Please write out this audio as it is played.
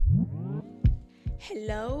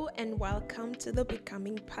Hello and welcome to the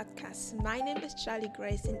Becoming Podcast. My name is Charlie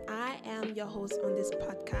Grace and I am your host on this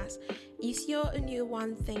podcast. If you're a new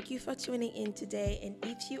one, thank you for tuning in today. And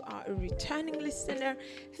if you are a returning listener,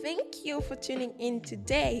 thank you for tuning in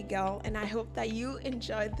today, girl. And I hope that you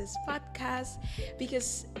enjoyed this podcast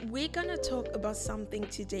because we're going to talk about something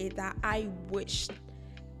today that I wish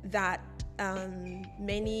that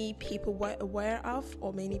many people were aware of,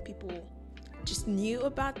 or many people just knew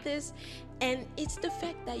about this, and it's the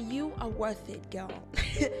fact that you are worth it, girl.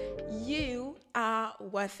 You are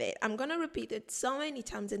worth it. I'm gonna repeat it so many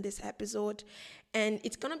times in this episode, and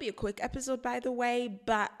it's gonna be a quick episode, by the way,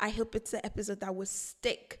 but I hope it's an episode that will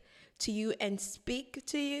stick to you and speak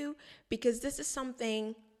to you, because this is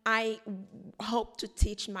something I hope to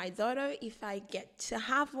teach my daughter if I get to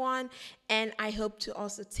have one, and I hope to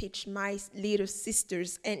also teach my little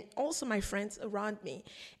sisters and also my friends around me.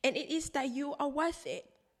 And it is that you are worth it.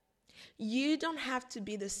 You don't have to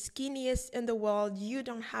be the skinniest in the world. You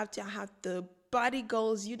don't have to have the body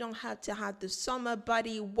goals. You don't have to have the summer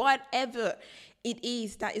body, whatever it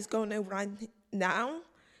is that is going around now.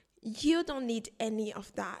 You don't need any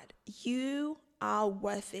of that. You are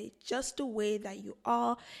worth it just the way that you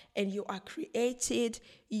are, and you are created.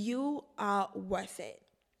 You are worth it.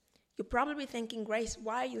 You're probably thinking, Grace,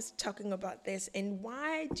 why are you talking about this? And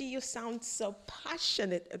why do you sound so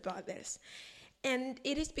passionate about this? And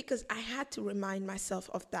it is because I had to remind myself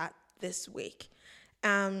of that this week.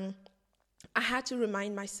 I had to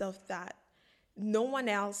remind myself that no one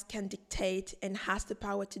else can dictate and has the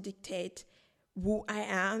power to dictate who I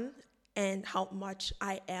am and how much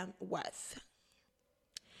I am worth.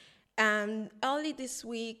 Early this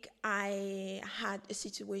week, I had a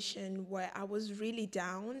situation where I was really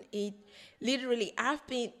down.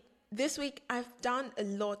 This week, I've done a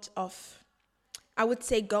lot of, I would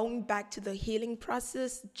say, going back to the healing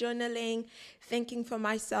process, journaling, thinking for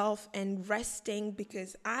myself, and resting,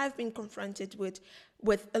 because I've been confronted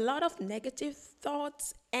with a lot of negative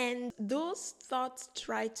thoughts, and those thoughts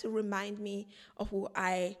try to remind me of who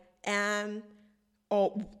I am,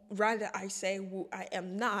 or rather I say who I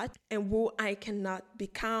am not, and who I cannot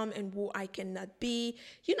become, and who I cannot be.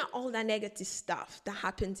 You know, all that negative stuff that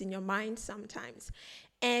happens in your mind sometimes.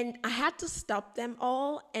 And I had to stop them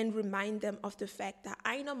all and remind them of the fact that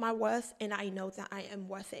I know my worth, and I know that I am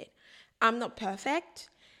worth it. I'm not perfect.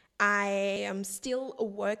 I am still a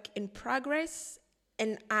work in progress,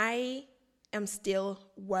 and I am still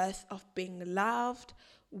worth of being loved,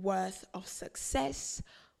 worth of success,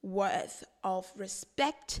 worth of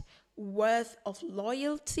respect, worth of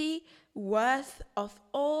loyalty, worth of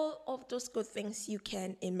all of those good things you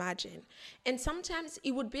can imagine. And sometimes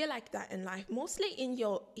it would be like that in life. Mostly in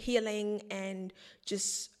your healing and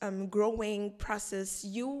just growing process,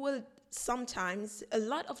 you will sometimes, a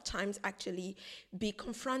lot of times actually, be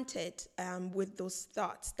confronted with those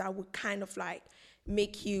thoughts that would kind of like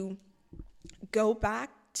make you go back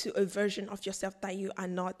to a version of yourself that you are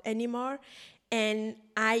not anymore. And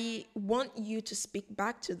I want you to speak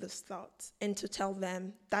back to those thoughts and to tell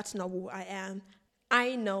them, that's not who I am.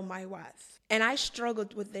 I know my worth. And I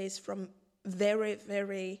struggled with this from very,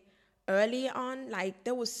 very early on. Like,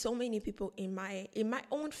 there was so many people in my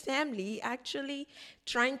own family actually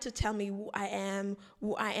trying to tell me who I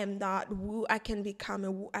am not, who I can become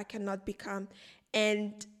and who I cannot become.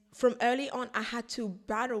 And from early on, I had to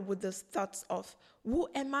battle with those thoughts of, who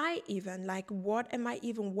am I even? Like, what am I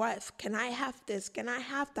even worth? Can I have this? Can I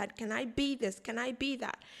have that? Can I be this? Can I be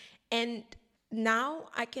that? And now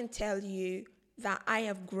I can tell you that I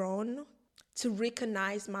have grown to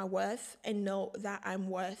recognize my worth and know that I'm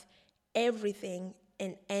worth everything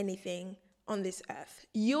and anything on this earth.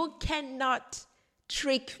 You cannot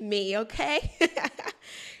trick me, okay?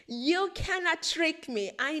 You cannot trick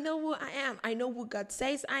me. I know who I am. I know who God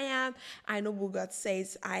says I am. I know who God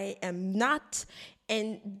says I am not.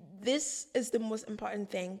 And this is the most important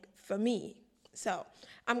thing for me. So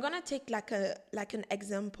I'm gonna take like an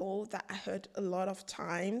example that I heard a lot of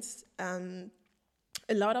times.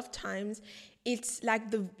 It's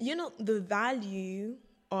like the value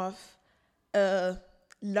of a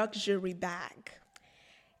luxury bag.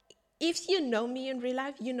 If you know me in real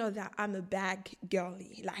life, you know that I'm a bag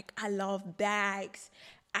girly. Like, I love bags.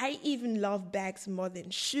 I even love bags more than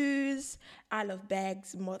shoes. I love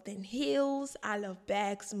bags more than heels. I love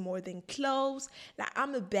bags more than clothes. Like,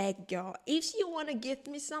 I'm a bag girl. If you want to gift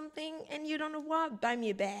me something and you don't know what, buy me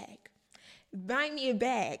a bag. Buy me a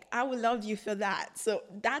bag. I would love you for that. So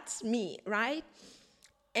that's me, right?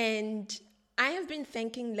 And I have been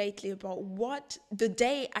thinking lately about what the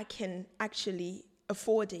day I can actually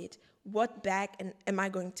afford it, what bag am I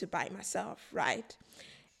going to buy myself, right?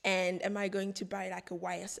 And am I going to buy like a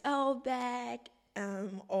YSL bag,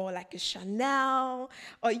 or like a Chanel,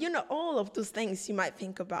 or all of those things you might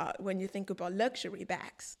think about when you think about luxury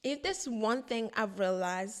bags? If there's one thing I've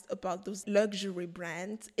realized about those luxury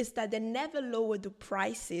brands, is that they never lower the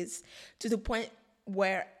prices to the point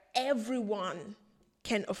where everyone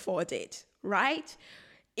can afford it, right?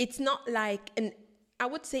 It's not like I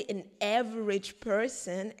would say an average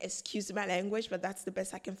person, excuse my language, but that's the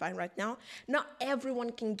best I can find right now. Not everyone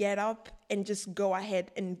can get up and just go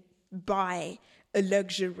ahead and buy a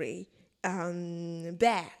luxury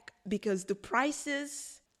bag, because the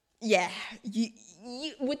prices,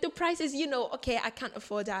 with the prices, okay, I can't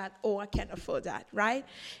afford that, or I can't afford that, right?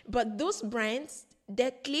 But those brands,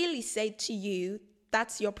 they clearly say to you,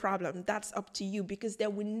 that's your problem. That's up to you, because they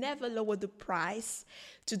will never lower the price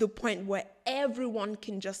to the point where everyone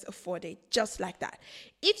can just afford it, just like that.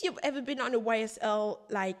 If you've ever been on a YSL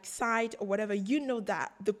like site or whatever, you know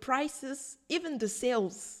that the prices, even the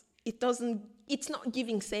sales, it's not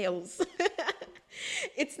giving sales.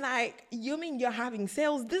 It's like, you mean you're having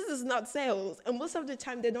sales? This is not sales. And most of the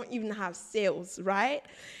time they don't even have sales, right?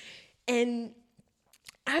 And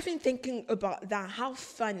I've been thinking about that, how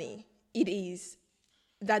funny it is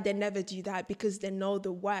that they never do that, because they know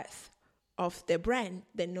the worth of their brand.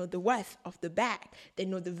 They know the worth of the bag. They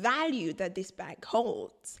know the value that this bag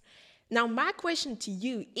holds. Now, my question to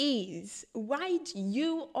you is, why do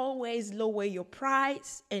you always lower your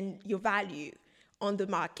price and your value on the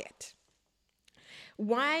market?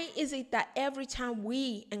 Why is it that every time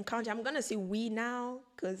we encounter, I'm going to say we now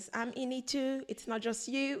because I'm in it too. It's not just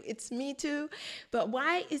you, it's me too. But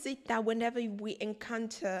why is it that whenever we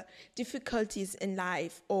encounter difficulties in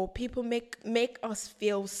life, or people make us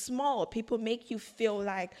feel small, people make you feel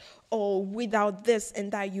like, oh, without this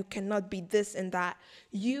and that, you cannot be this and that,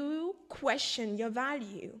 you question your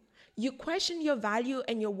value. You question your value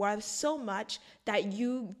and your worth so much that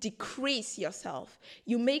you decrease yourself.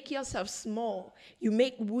 You make yourself small. You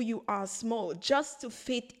make who you are small just to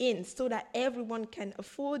fit in, so that everyone can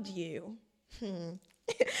afford you.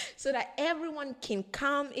 So that everyone can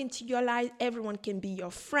come into your life, everyone can be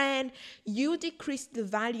your friend. You decrease the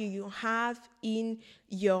value you have in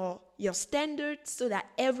your standards, so that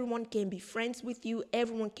everyone can be friends with you,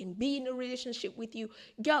 everyone can be in a relationship with you.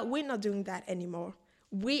 Girl, we're not doing that anymore.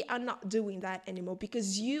 We are not doing that anymore,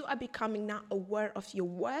 because you are becoming now aware of your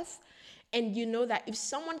worth. And you know that if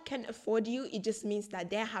someone can afford you, it just means that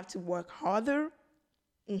they have to work harder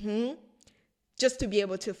just to be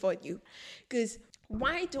able to afford you. Because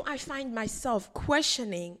why do I find myself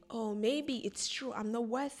questioning, oh, maybe it's true, I'm not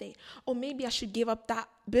worth it. Or maybe I should give up that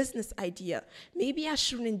business idea. Maybe I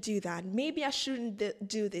shouldn't do that. Maybe I shouldn't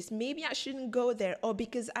do this. Maybe I shouldn't go there. Or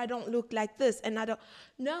because I don't look like this and I don't.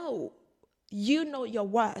 No. You know your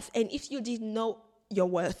worth. And if you didn't know your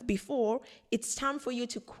worth before, it's time for you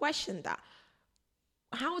to question that.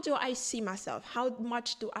 How do I see myself? How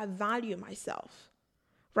much do I value myself?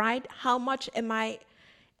 Right? How much am I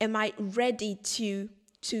ready to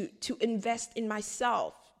invest in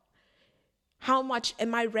myself? How much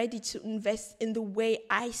am I ready to invest in the way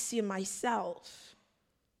I see myself?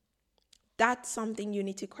 That's something you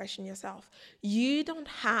need to question yourself. You don't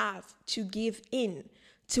have to give in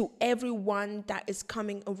to everyone that is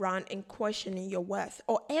coming around and questioning your worth,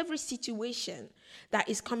 or every situation that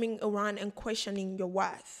is coming around and questioning your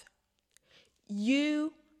worth.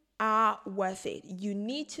 You are worth it. You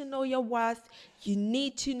need to know your worth. You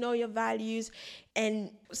need to know your values.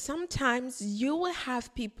 And sometimes you will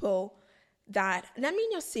have people that, let me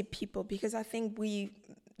not say people, because I think we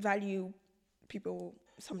value people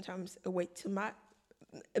sometimes a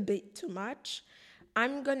bit too much.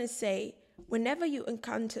 I'm going to say, whenever you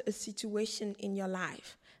encounter a situation in your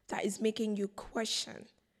life that is making you question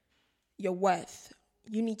your worth,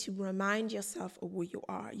 you need to remind yourself of who you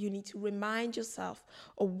are. You need to remind yourself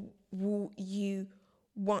of who you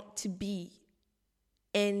want to be.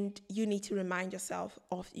 And you need to remind yourself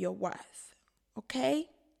of your worth. Okay?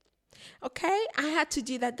 Okay? I had to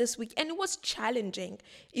do that this week. And it was challenging.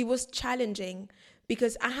 It was challenging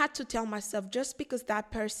because I had to tell myself, just because that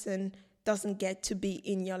person doesn't get to be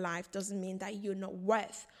in your life doesn't mean that you're not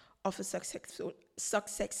worth of a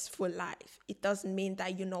successful life. It doesn't mean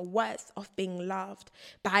that you're not worth of being loved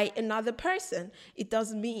by another person. It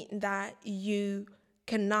doesn't mean that you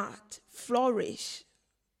cannot flourish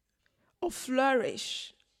or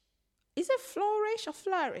flourish. Is it flourish or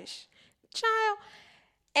flourish? Child.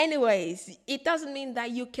 Anyways, it doesn't mean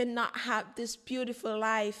that you cannot have this beautiful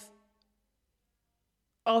life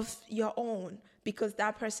of your own because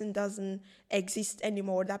that person doesn't exist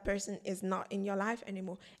anymore. That person is not in your life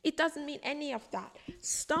anymore. It doesn't mean any of that.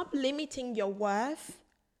 Stop limiting your worth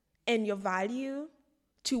and your value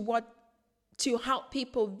to how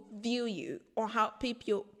people view you or how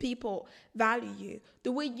people value you.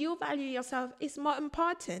 The way you value yourself is more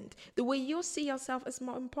important. The way you see yourself is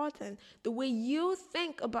more important. The way you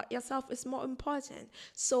think about yourself is more important.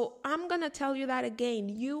 So I'm going to tell you that again.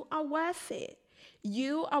 You are worth it.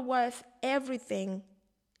 You are worth everything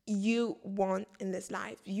you want in this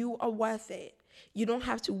life. You are worth it. You don't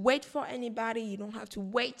have to wait for anybody. You don't have to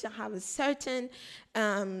wait to have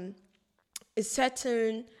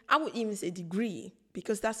I would even say degree,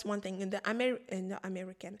 because that's one thing in the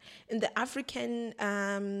African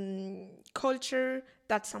culture.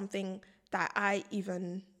 That's something that I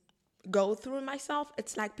even go through myself.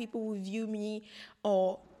 It's like people will view me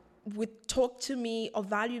or would talk to me or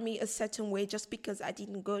value me a certain way just because I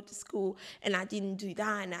didn't go to school and I didn't do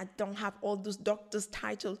that and I don't have all those doctor's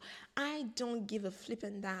titles. I don't give a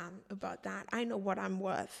flipping damn about that. I know what I'm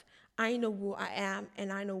worth. I know who I am,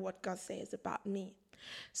 and I know what God says about me.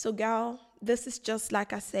 So, girl, this is just,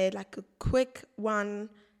 like I said, like a quick one,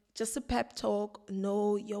 just a pep talk.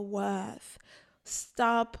 Know your worth.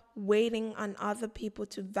 Stop waiting on other people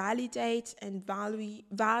to validate and value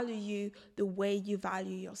you the way you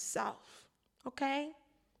value yourself. Okay?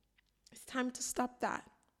 It's time to stop that.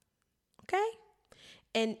 Okay?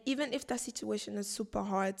 And even if that situation is super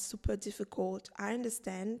hard, super difficult, I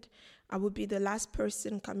understand. I would be the last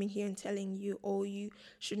person coming here and telling you, oh, you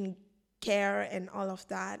shouldn't care and all of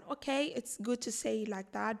that. Okay, it's good to say it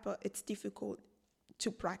like that, but it's difficult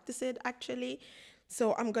to practice it actually.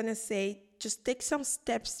 So I'm going to say, just take some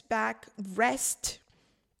steps back, rest,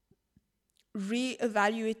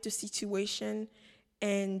 reevaluate the situation,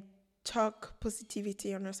 and talk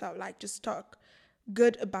positivity on yourself. Like, just talk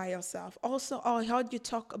good about yourself. Also, how you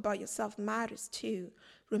talk about yourself matters too.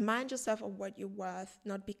 Remind yourself of what you're worth,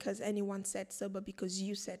 not because anyone said so, but because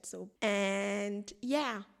you said so. And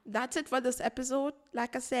yeah, that's it for this episode.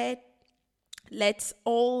 Like I said, let's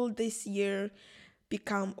all this year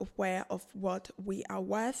become aware of what we are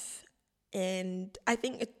worth. And I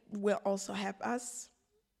think it will also help us.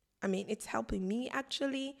 I mean, it's helping me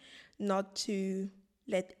actually, not to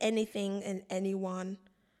let anything and anyone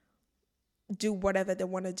do whatever they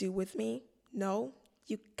want to do with me. No,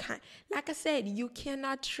 you can't. Like I said, you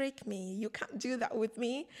cannot trick me. You can't do that with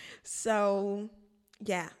me. So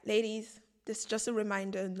yeah, ladies, this is just a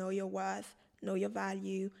reminder. Know your worth, know your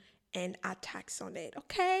value, and add tax on it.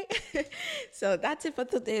 Okay. So that's it for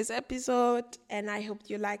today's episode, and I hope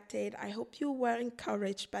you liked it. I hope you were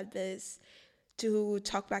encouraged by this to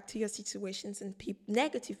talk back to your situations and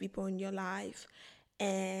negative people in your life.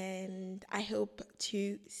 And I hope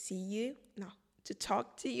to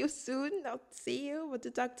talk to you soon. Not see you, but to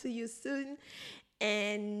talk to you soon.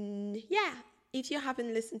 And yeah, if you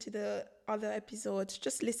haven't listened to the other episodes,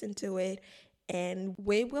 just listen to it. And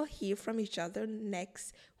we will hear from each other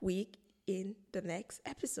next week in the next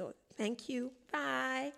episode. Thank you. Bye.